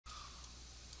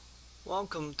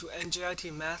Welcome to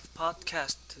NJIT Math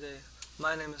Podcast today.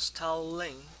 My name is Tao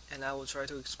Ling, and I will try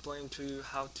to explain to you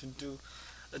how to do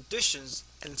additions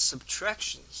and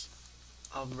subtractions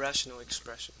of rational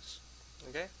expressions.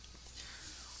 Okay?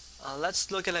 Let's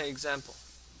look at an example.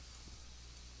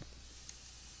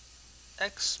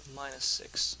 X minus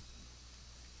 6,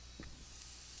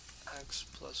 x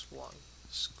plus 1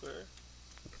 squared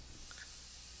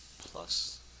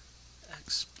plus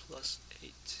x plus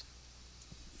 8.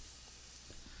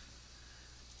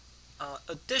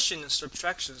 Addition and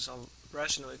subtractions of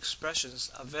rational expressions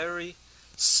are very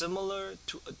similar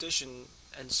to addition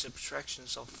and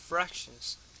subtractions of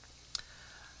fractions.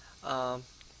 Um,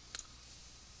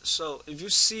 so if you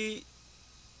see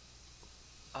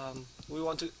we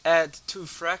want to add two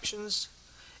fractions,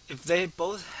 if they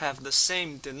both have the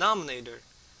same denominator,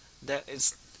 that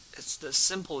is it's the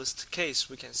simplest case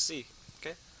we can see.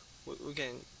 Okay, we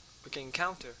can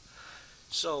encounter.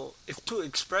 So if two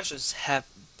expressions have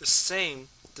the same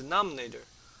denominator,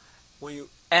 when you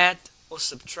add or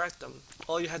subtract them,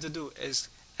 all you have to do is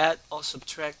add or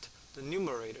subtract the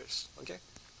numerators. Okay,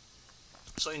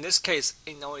 so in this case,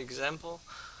 in our example,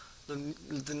 the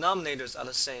denominators are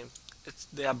the same.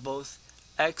 They are both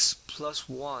x plus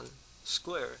 1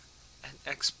 squared and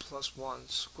x plus 1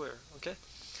 squared. Okay,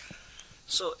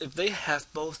 so if they have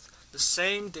both the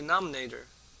same denominator,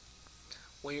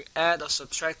 when you add or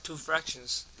subtract two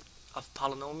fractions of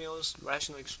polynomials,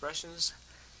 rational expressions,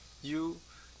 you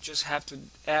just have to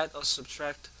add or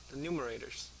subtract the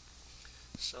numerators.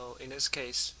 So in this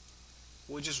case,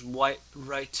 we just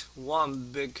write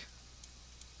one big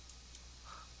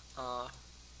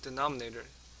denominator,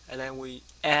 and then we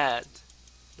add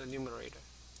the numerator.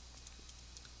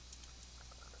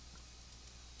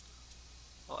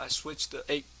 Oh, I switched the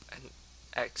 8 and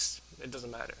x. It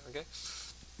doesn't matter. Okay.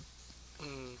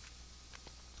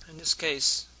 In this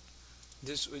case,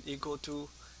 this would equal to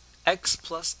x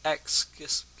plus x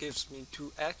gives me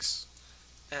 2x,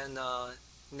 and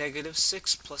negative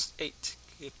 6 plus 8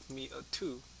 gives me a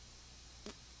 2.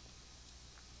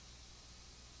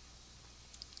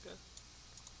 Okay.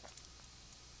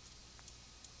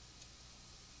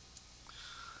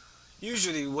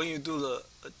 Usually when you do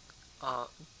a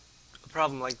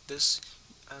problem like this,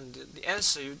 and the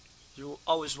answer you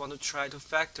always want to try to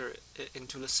factor it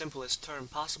into the simplest term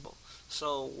possible.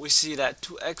 So we see that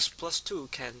 2x plus 2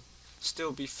 can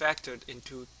still be factored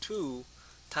into 2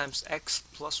 times x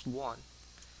plus 1,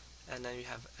 and then you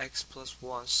have x plus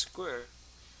 1 squared,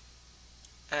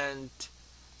 and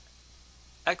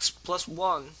x plus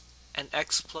 1 and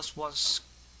x plus 1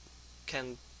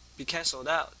 can be cancelled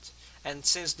out, and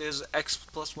since there's x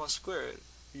plus 1 squared,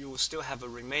 you will still have a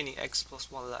remaining x plus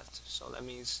 1 left. So that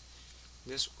means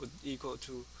this would equal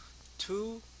to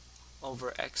 2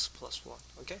 over x plus 1.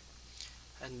 Okay,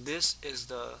 and this is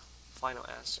the final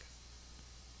answer.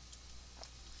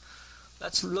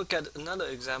 Let's look at another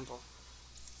example.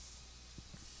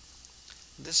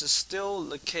 This is still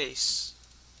the case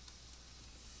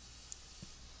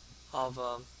of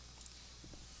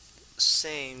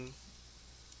same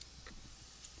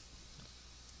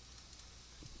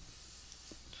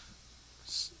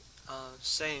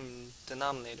same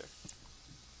denominator.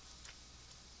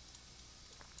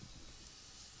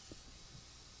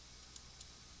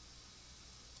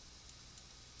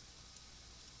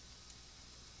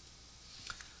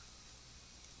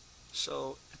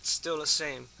 So it's still the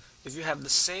same. If you have the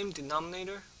same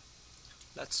denominator,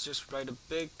 let's just write a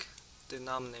big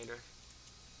denominator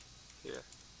here,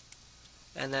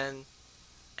 and then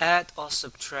add or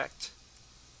subtract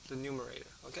the numerator.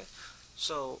 Okay,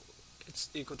 so it's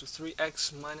equal to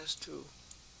 3x minus 2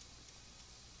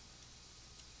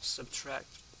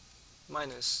 subtract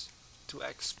minus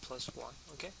 2x plus 1.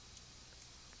 Okay,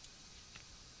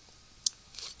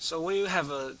 so when you have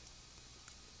a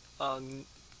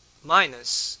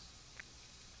minus,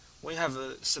 when you have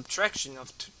a subtraction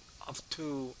of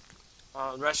two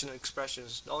rational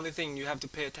expressions, the only thing you have to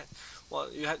pay attention,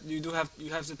 you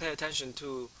have to pay attention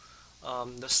to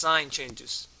the sign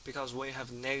changes, because when you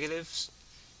have negatives,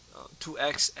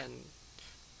 2x and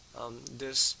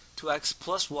this 2x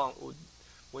plus 1 would,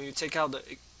 when you take out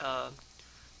the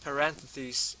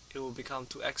parentheses, it will become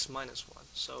 2x minus 1.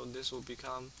 So this will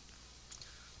become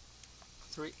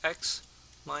 3x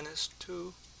minus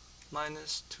 2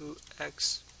 minus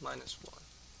 2x minus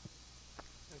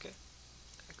 1. Okay,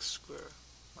 x squared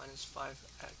minus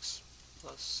 5x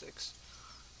plus 6.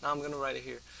 Now I'm going to write it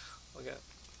here. Okay,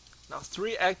 now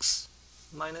 3x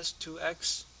minus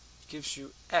 2x gives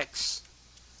you x,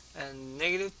 and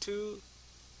negative 2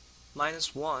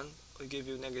 minus 1 will give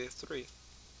you negative 3.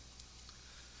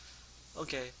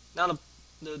 Okay, now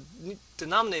the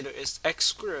denominator is x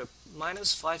squared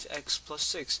minus 5x plus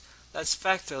 6. Let's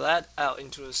factor that out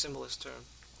into the simplest term.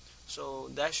 So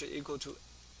that should equal to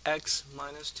x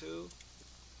minus 2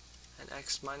 and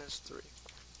x minus 3.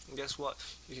 And guess what?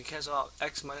 You can cancel out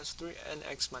x minus 3 and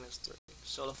x minus 3.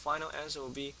 So the final answer will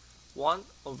be 1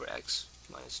 over x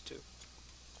minus 2.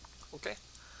 Okay?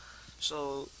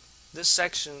 So this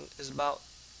section is about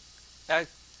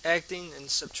acting and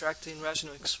subtracting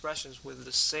rational expressions with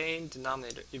the same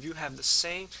denominator. If you have the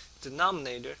same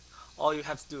denominator, all you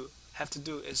have to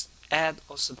do is add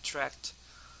or subtract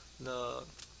the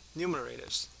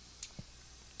numerators.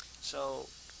 So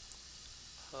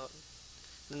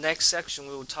the next section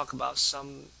we will talk about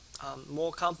some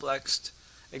more complex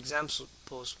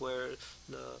examples where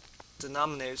the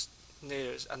denominators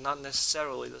are not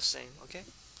necessarily the same. Okay,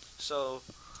 so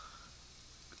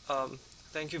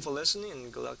thank you for listening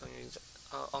and good luck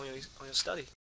on your study.